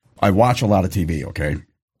I watch a lot of TV, okay?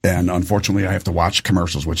 And unfortunately, I have to watch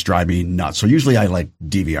commercials, which drive me nuts. So usually I like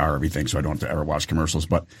DVR everything so I don't have to ever watch commercials.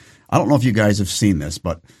 But I don't know if you guys have seen this,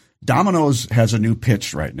 but Domino's has a new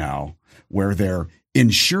pitch right now where they're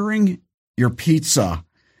insuring your pizza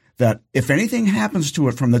that if anything happens to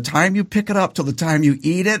it from the time you pick it up till the time you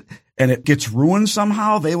eat it and it gets ruined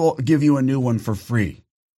somehow, they will give you a new one for free.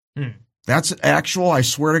 That's actual, I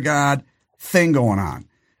swear to God, thing going on.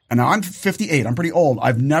 And now I'm 58. I'm pretty old.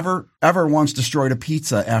 I've never, ever once destroyed a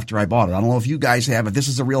pizza after I bought it. I don't know if you guys have, if this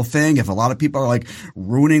is a real thing, if a lot of people are like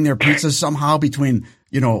ruining their pizzas somehow between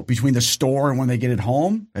the store and when they get it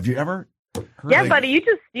home. Have you ever heard Yeah, buddy,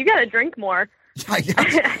 you got to drink more.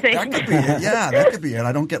 That could be it. Yeah, that could be it.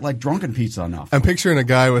 I don't get like drunken pizza enough. I'm picturing a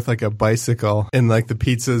guy with like a bicycle and like the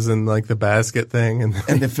pizzas and like the basket thing.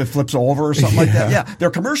 And if it flips over or something like that. Yeah. Their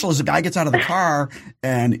commercial is a guy gets out of the car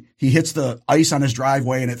and he hits the ice on his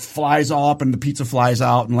driveway and it flies up and the pizza flies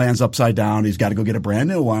out and lands upside down. He's got to go get a brand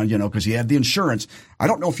new one, because he had the insurance. I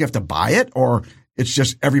don't know if you have to buy it or it's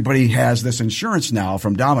just everybody has this insurance now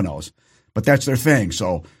from Domino's, but that's their thing.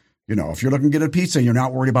 So, if you're looking to get a pizza and you're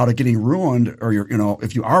not worried about it getting ruined or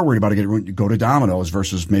if you are worried about it getting ruined, you go to Domino's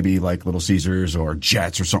versus maybe like Little Caesars or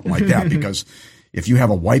Jets or something like that. Because if you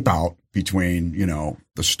have a wipeout between,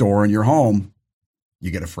 the store and your home,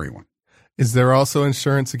 you get a free one. Is there also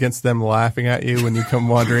insurance against them laughing at you when you come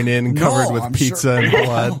wandering in covered with pizza and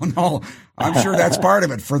blood? No, I'm sure that's part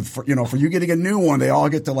of it. For you getting a new one, they all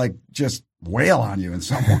get to like just wail on you in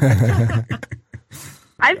some way.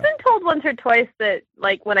 I've been told once or twice that,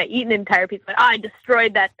 like, when I eat an entire pizza, I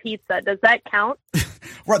destroyed that pizza. Does that count?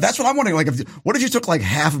 Well, that's what I'm wondering. Like, what if you took like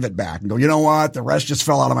half of it back and go, you know what, the rest just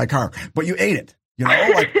fell out of my car, but you ate it.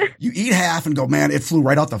 Like you eat half and go, man, it flew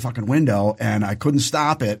right out the fucking window and I couldn't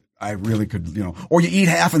stop it. I really could, or you eat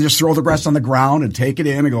half and just throw the rest on the ground and take it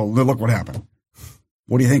in and go, look what happened.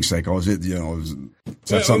 What do you think, Seiko? Is it, is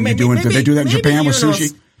that something you do? Did they do that in Japan with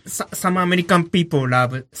sushi? Some American people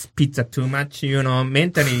love pizza too much,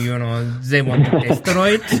 mentally, they want to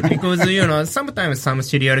destroy it because, sometimes some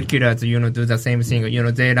serial killers, do the same thing.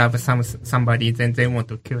 They love somebody, then they want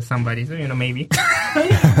to kill somebody. So, maybe.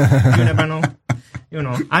 You never know.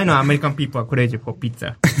 I know American people are crazy for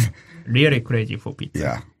pizza. Really crazy for pizza.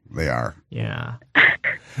 Yeah, they are. Yeah.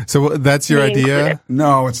 So that's your idea?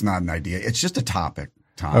 No, it's not an idea. It's just a topic.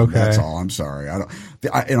 Tom, okay. That's all. I'm sorry. I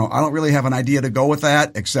don't really have an idea to go with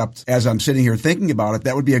that, except as I'm sitting here thinking about it,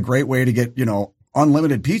 that would be a great way to get,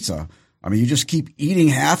 unlimited pizza. I mean, you just keep eating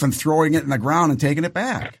half and throwing it in the ground and taking it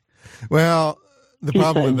back. Well, the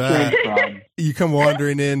problem with that, you come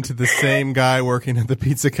wandering into the same guy working at the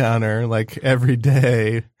pizza counter like every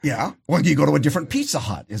day. Yeah. Well, you go to a different Pizza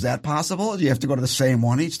Hut. Is that possible? Do you have to go to the same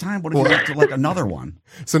one each time? What if you have to like another one?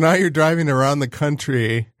 So now you're driving around the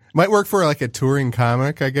country. Might work for like a touring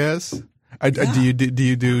comic, I guess. Do you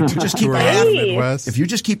do just keep Midwest? If you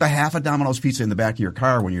just keep a half a Domino's pizza in the back of your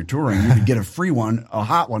car when you're touring, you can get a free one, a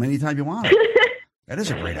hot one, anytime you want it. That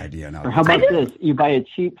is a great idea. Now, or how about this? You buy a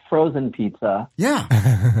cheap frozen pizza.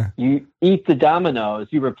 Yeah. You eat the Domino's.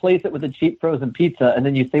 You replace it with a cheap frozen pizza, and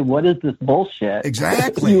then you say, "What is this bullshit?"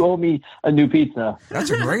 Exactly. You owe me a new pizza. That's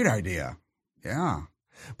a great idea. Yeah.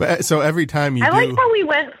 But so every time you I like how we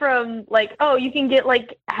went from like, oh, you can get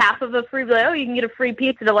like half of a free, like, oh, you can get a free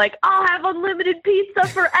pizza to like, I'll have unlimited pizza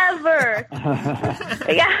forever.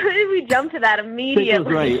 Yeah, we jumped to that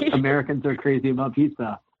immediately. Right. Americans are crazy about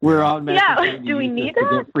pizza. We're on. Yeah. Do we need that?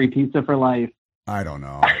 To get free pizza for life. I don't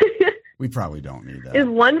know. We probably don't need that. Is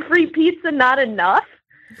one free pizza not enough?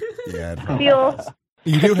 Yeah.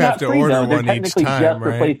 You do have to order one each time, just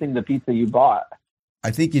right? Replacing the pizza you bought. I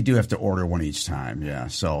think you do have to order one each time, yeah.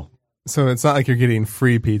 So it's not like you're getting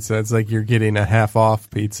free pizza. It's like you're getting a half-off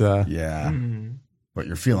pizza. Yeah. But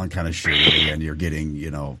you're feeling kind of shitty and you're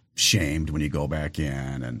getting, shamed when you go back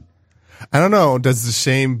in. And I don't know. Does the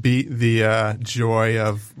shame beat the joy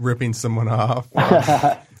of ripping someone off?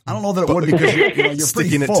 I don't know that it would because you're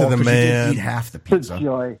sticking pretty full it to the man. You eat half the pizza.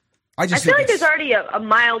 Joy. I feel like there's already a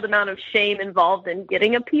mild amount of shame involved in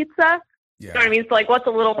getting a pizza. Yeah. You know what I mean? So, like, what's a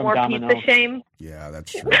little more Domino. Pizza shame? Yeah,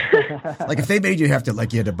 that's true. Like, if they made you have to,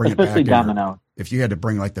 like, you had to bring especially it back. Domino. If you had to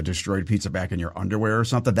bring, like, the destroyed pizza back in your underwear or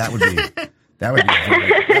something, that would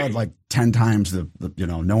like 10 times the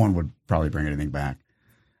no one would probably bring anything back.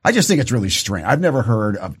 I just think it's really strange. I've never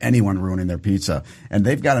heard of anyone ruining their pizza. And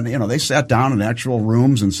they've got they sat down in actual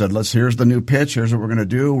rooms and said, here's the new pitch. Here's what we're going to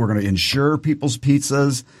do. We're going to insure people's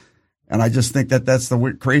pizzas. And I just think that's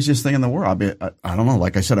the craziest thing in the world. I don't know.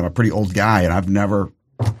 Like I said, I'm a pretty old guy, and I've never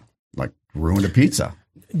ruined a pizza.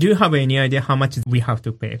 Do you have any idea how much we have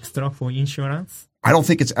to pay extra for insurance? I don't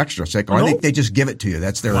think it's extra, Seiko. I think they just give it to you.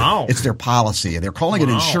 That's their, it's their policy. They're calling it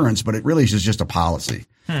insurance, but it really is just a policy.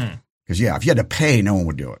 Because if you had to pay, no one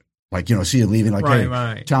would do it. Like, see you leaving like,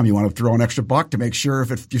 hey, Tom, you want to throw an extra $1 to make sure if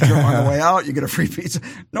you're on the way out, you get a free pizza?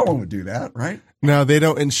 No one would do that, right? No, they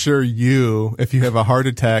don't insure you if you have a heart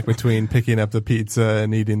attack between picking up the pizza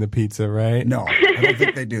and eating the pizza, right? No, I don't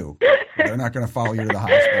think they do. They're not going to follow you to the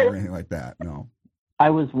hospital or anything like that, no.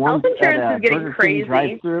 I was once Health insurance at a is getting Burger crazy. King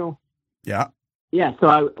drive-thru. Yeah. Yeah,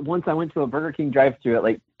 so once I went to a Burger King drive-thru at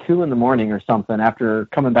like 2 a.m. or something after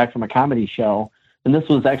coming back from a comedy show, and this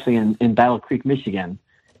was actually in Battle Creek, Michigan.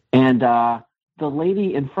 And the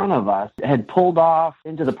lady in front of us had pulled off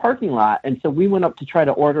into the parking lot, and so we went up to try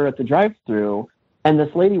to order at the drive-thru, and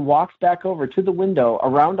this lady walks back over to the window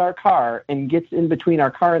around our car and gets in between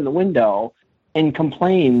our car and the window and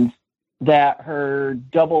complains that her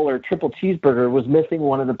double or triple cheeseburger was missing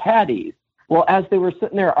one of the patties. Well, as they were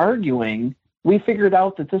sitting there arguing, we figured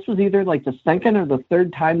out that this was either like the second or the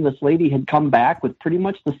third time this lady had come back with pretty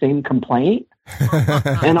much the same complaint.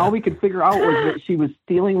 And all we could figure out was that she was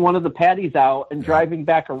stealing one of the patties out and driving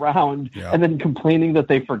back around and then complaining that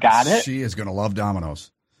they forgot it. She is going to love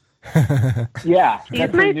Domino's. Yeah, She's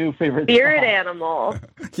that's my her new favorite spirit spot. animal.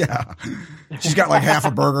 Yeah. She's got like half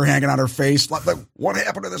a burger hanging on her face. Like, what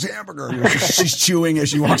happened to this hamburger? She's chewing as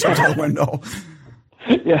she walks up to the window.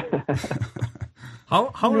 Yeah.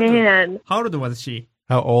 How old was she?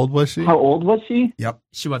 How old was she? How old was she? Yep.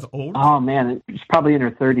 She was old? Oh man, she's probably in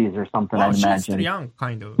her 30s or something. I'd she's imagine. young,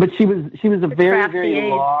 kind of. But she was a very crafty very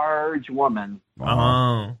age. large woman.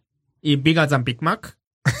 Bigger than Big Mac?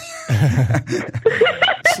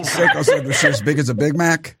 Seiko said was she as big as a Big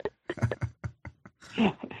Mac?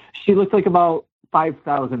 She looked like about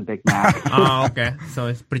 5,000 Big Macs. Oh, okay. So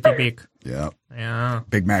it's pretty big. Yeah. Yeah.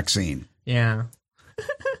 Big Mac scene. Yeah.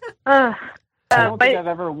 I don't But think I've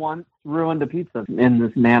ever once ruined a pizza in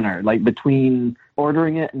this manner. Like between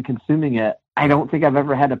ordering it and consuming it, I don't think I've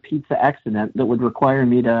ever had a pizza accident that would require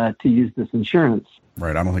me to use this insurance.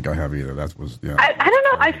 Right. I don't think I have either. That was, I don't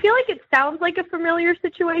know. I feel like it sounds like a familiar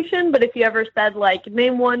situation, but if you ever said, like,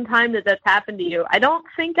 name one time that's happened to you, I don't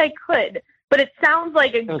think I could. But it sounds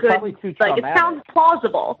like a was good, probably too like, it traumatic. sounds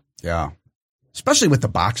plausible. Yeah. Especially with the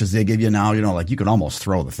boxes they give you now, like you could almost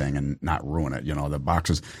throw the thing and not ruin it. The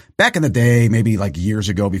boxes back in the day, maybe like years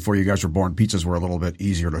ago before you guys were born, pizzas were a little bit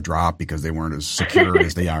easier to drop because they weren't as secure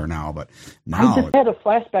as they are now. But now, I just had a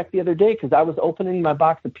flashback the other day because I was opening my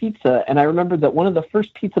box of pizza, and I remembered that one of the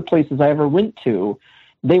first pizza places I ever went to,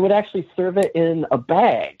 they would actually serve it in a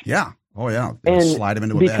bag. yeah. Oh, yeah. They would And slide them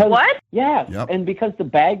into a because- bag. What? Yeah, Yep. and because the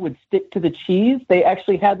bag would stick to the cheese, they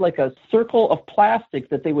actually had like a circle of plastic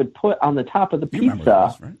that they would put on the top of the You remember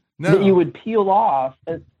pizza those, right? that you would peel off,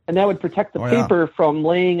 and that would protect the Oh, yeah. paper from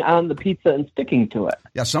laying on the pizza and sticking to it.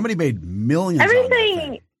 Yeah. Somebody made millions on that Everything,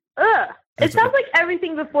 thing. it That's sounds like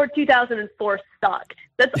everything before 2004 sucked.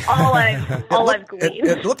 That's all I've gleaned.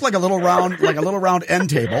 It looked like a little round end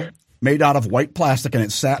table made out of white plastic, and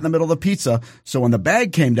it sat in the middle of the pizza. So when the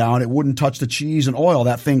bag came down, it wouldn't touch the cheese and oil.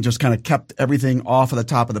 That thing just kind of kept everything off of the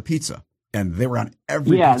top of the pizza. And they were on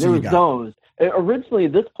every Yeah, pizza there you was got. those. Originally,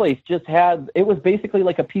 this place just it was basically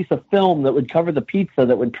like a piece of film that would cover the pizza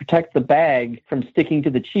that would protect the bag from sticking to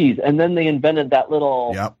the cheese. And then they invented that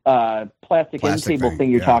little plastic end table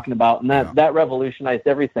thing you're talking about, and that revolutionized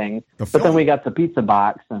everything. But then we got the pizza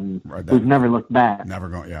box, and we've never looked back. Never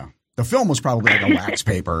going, yeah. The film was probably like a wax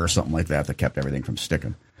paper or something like that kept everything from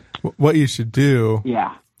sticking. What you should do,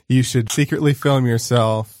 you should secretly film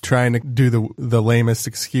yourself trying to do the lamest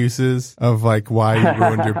excuses of like why you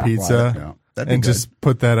ruined your pizza, and just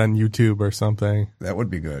put that on YouTube or something. That would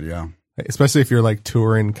be good, yeah. Especially if you're like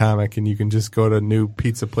touring comic and you can just go to new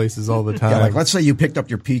pizza places all the time. Yeah, like let's say you picked up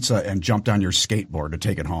your pizza and jumped on your skateboard to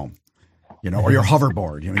take it home. Or your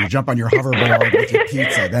hoverboard. You jump on your hoverboard with your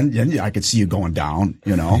pizza. Then I could see you going down,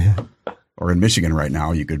 Or in Michigan right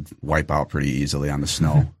now, you could wipe out pretty easily on the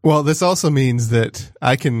snow. Well, this also means that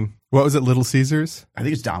I can, what was it, Little Caesars? I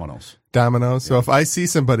think it's Domino's. Domino's. So if I see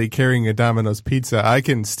somebody carrying a Domino's pizza, I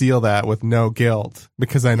can steal that with no guilt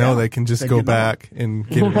because I know they can just go back and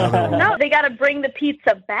get another one. No, they got to bring the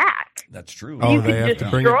pizza back. That's true. Oh, You they could have just to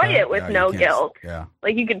bring it destroy back? it with Yeah, you no can't- guilt. Yeah.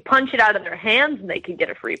 Like you could punch it out of their hands and they could get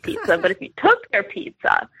a free pizza. But if you took their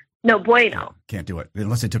pizza, no bueno. Can't do it.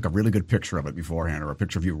 Unless they took a really good picture of it beforehand or a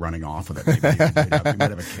picture of you running off with it. Maybe you might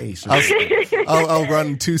have a case. I'll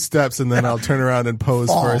run 2 steps and then I'll turn around and pose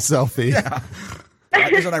for a selfie. Yeah.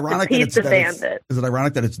 Is it ironic Pizza bandit. is it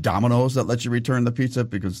ironic that it's Domino's that lets you return the pizza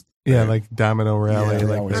because Yeah, like Domino Rally. they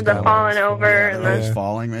like always And the the falling over. they're And always Yeah.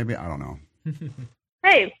 falling? Maybe I don't know.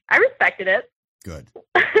 hey, I respected it. Good.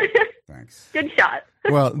 Thanks. Good shot.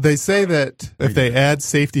 Well, they say that if they add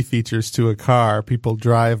safety features to a car, people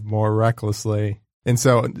drive more recklessly. And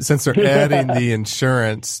so since they're adding the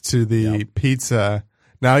insurance to the pizza,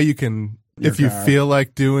 now you can, if you feel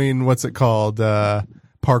like doing, what's it called,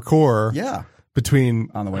 parkour between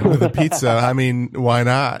on the way with a pizza, I mean, why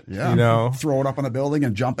not? Yeah. You know, throw it up on the building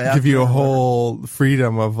and jump after. Give you a whole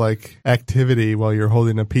freedom of like activity while you're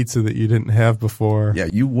holding a pizza that you didn't have before. Yeah,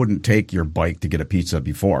 you wouldn't take your bike to get a pizza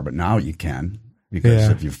before, but now you can because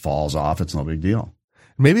if you falls off, it's no big deal.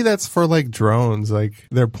 Maybe that's for like drones. Like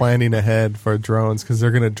they're planning ahead for drones because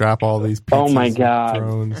they're going to drop all these pizzas. Oh my God.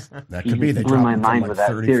 Drones. That could be. They blew my mind like with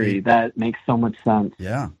that theory. Feet. That makes so much sense.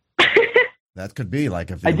 Yeah. That could be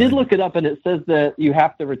like if I did look it up, and it says that you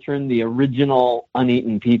have to return the original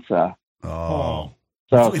uneaten pizza. Oh.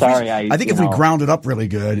 So sorry, I think if we ground it up really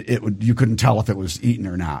good, it would. You couldn't tell if it was eaten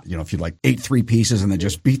or not. You know, if you like ate 3 pieces and then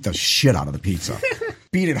just beat the shit out of the pizza,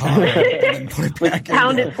 beat it hard, and then put it back in.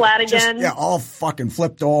 Pound it flat again. Yeah, all fucking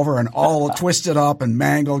flipped over and all twisted up and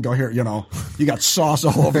mangled. Go here, you know, you got sauce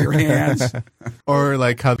all over your hands. Or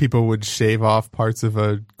like how people would shave off parts of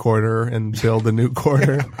a quarter and build a new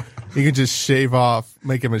quarter. You can just shave off,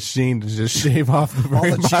 make a machine to just shave off the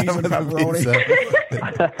very bottom of the pizza.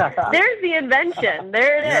 There's the invention.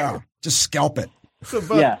 There it is. Yeah, just scalp it. So,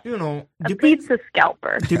 but, you know, a pizza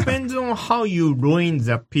scalper. Depends on how you ruin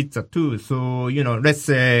the pizza too. So, you know, let's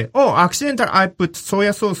say, accidentally I put soy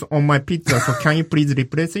sauce on my pizza. So can you please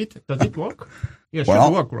replace it? Does it work? Yeah,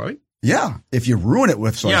 should work, right? Yeah, if you ruin it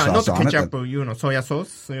with soy sauce on it. Yeah, not ketchup, you know, soy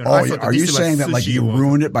sauce. You know, are you saying that like you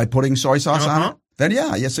ruined it by putting soy sauce on it? Then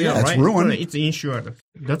it's right. ruined. It's insured.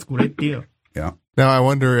 That's a great deal. Yeah. Now I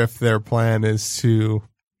wonder if their plan is to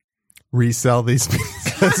resell these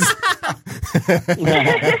pizzas.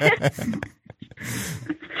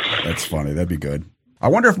 That's funny. That'd be good. I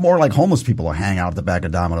wonder if more like homeless people will hang out at the back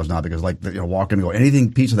of Domino's now because like walk in and go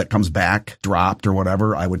anything pizza that comes back dropped or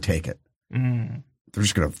whatever, I would take it. Mm. They're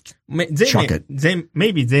just gonna chuck it.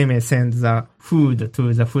 Maybe they may send the food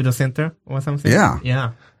to the food center or something.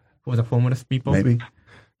 Yeah. For the homeless people. Maybe.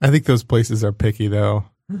 I think those places are picky though.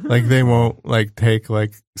 Like they won't like take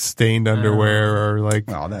like stained underwear or like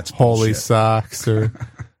that's holy socks or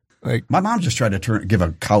like. My mom just tried to give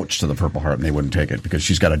a couch to the Purple Heart and they wouldn't take it because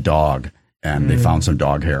she's got a dog and they found some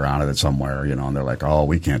dog hair on it somewhere, you know, and they're like, oh,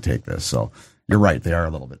 we can't take this. So you're right. They are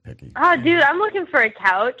a little bit picky. Oh, dude, I'm looking for a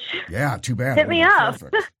couch. Yeah, too bad. Hit me up.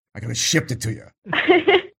 I could have shipped it to you.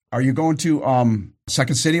 Are you going to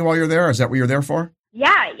Second City while you're there? Is that what you're there for?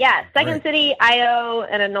 Yeah. Second City, IO,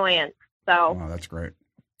 and Annoyance. So that's great.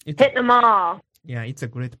 Hitting them all. Yeah, it's a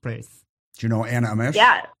great place. Do you know Anna Amish?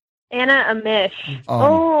 Yeah, Anna Amish.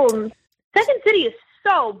 Second City is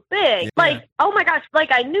so big. Yeah. Like, oh my gosh, like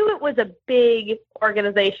I knew it was a big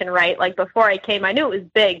organization, right? Like before I came, I knew it was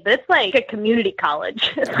big, but it's like a community college.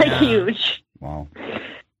 It's like huge. Wow.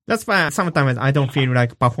 That's why sometimes I don't feel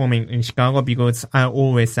like performing in Chicago because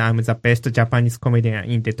I'm the best Japanese comedian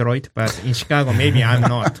in Detroit, but in Chicago maybe I'm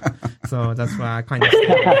not. So that's why I kind of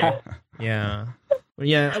Yeah.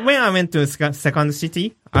 When I went to Second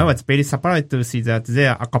City, I was very surprised to see that there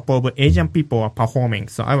are a couple of Asian people are performing.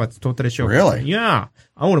 So I was totally shocked. Really? Yeah.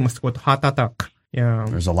 I almost got heart attack. Yeah.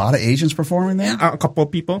 There's a lot of Asians performing there? A couple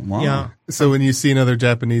of people. Wow. Yeah. So when you see another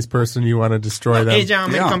Japanese person, you want to destroy them? Asian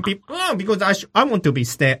American people. Because I want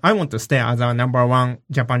to stay as a number one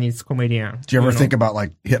Japanese comedian. Do you ever think about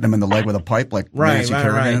like hitting them in the leg with a pipe, like Nancy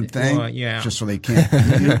Kerrigan thing? Just so they can't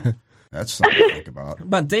beat you? That's something to think about.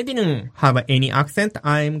 But they didn't have any accent.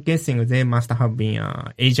 I'm guessing they must have been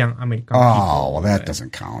Asian American people. Oh, well, that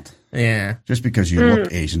doesn't count. Yeah. Just because you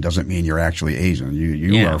look Asian doesn't mean you're actually Asian.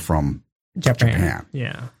 You are from Japan.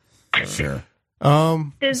 Yeah. Sure.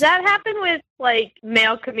 Does that happen with like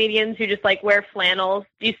male comedians who just like wear flannels?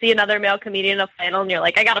 Do you see another male comedian in a flannel and you're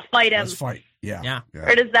like, I gotta fight him? Let's fight. Yeah.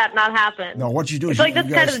 Or does that not happen? No, what you do is like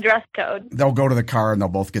that's kind of the dress code. They'll go to the car and they'll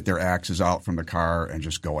both get their axes out from the car and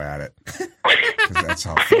just go at it. Because that's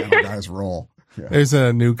how flannel guys roll. Yeah. There's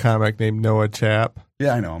a new comic named Noah Chap.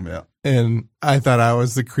 Yeah, I know him, yeah. And I thought I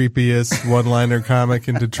was the creepiest one-liner comic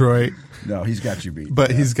in Detroit. No, he's got you beat.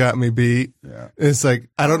 But he's got me beat. Yeah. It's like,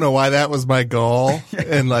 I don't know why that was my goal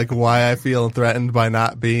and like why I feel threatened by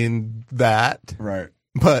not being that. Right.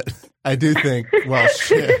 But I do think, well,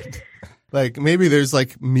 shit. Like maybe there's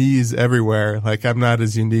like me's everywhere. Like I'm not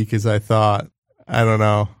as unique as I thought. I don't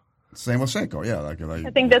know. Same with Seiko, yeah.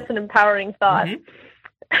 I think that's an empowering thought.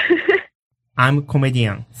 Mm-hmm. I'm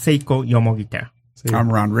comedian Seiko Yomogita.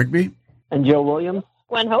 I'm Ron Rigby. And Joe Williams.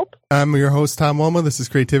 Gwen Hope. I'm your host, Tom Woma. This is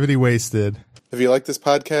Creativity Wasted. If you like this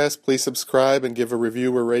podcast, please subscribe and give a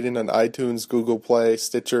review or rating on iTunes, Google Play,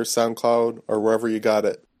 Stitcher, SoundCloud, or wherever you got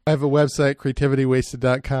it. I have a website,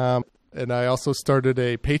 creativitywasted.com, and I also started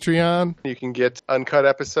a Patreon. You can get uncut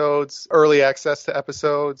episodes, early access to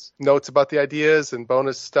episodes, notes about the ideas, and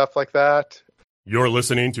bonus stuff like that. You're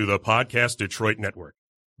listening to the Podcast Detroit Network.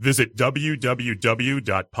 Visit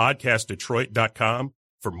www.podcastdetroit.com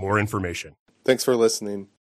for more information. Thanks for listening.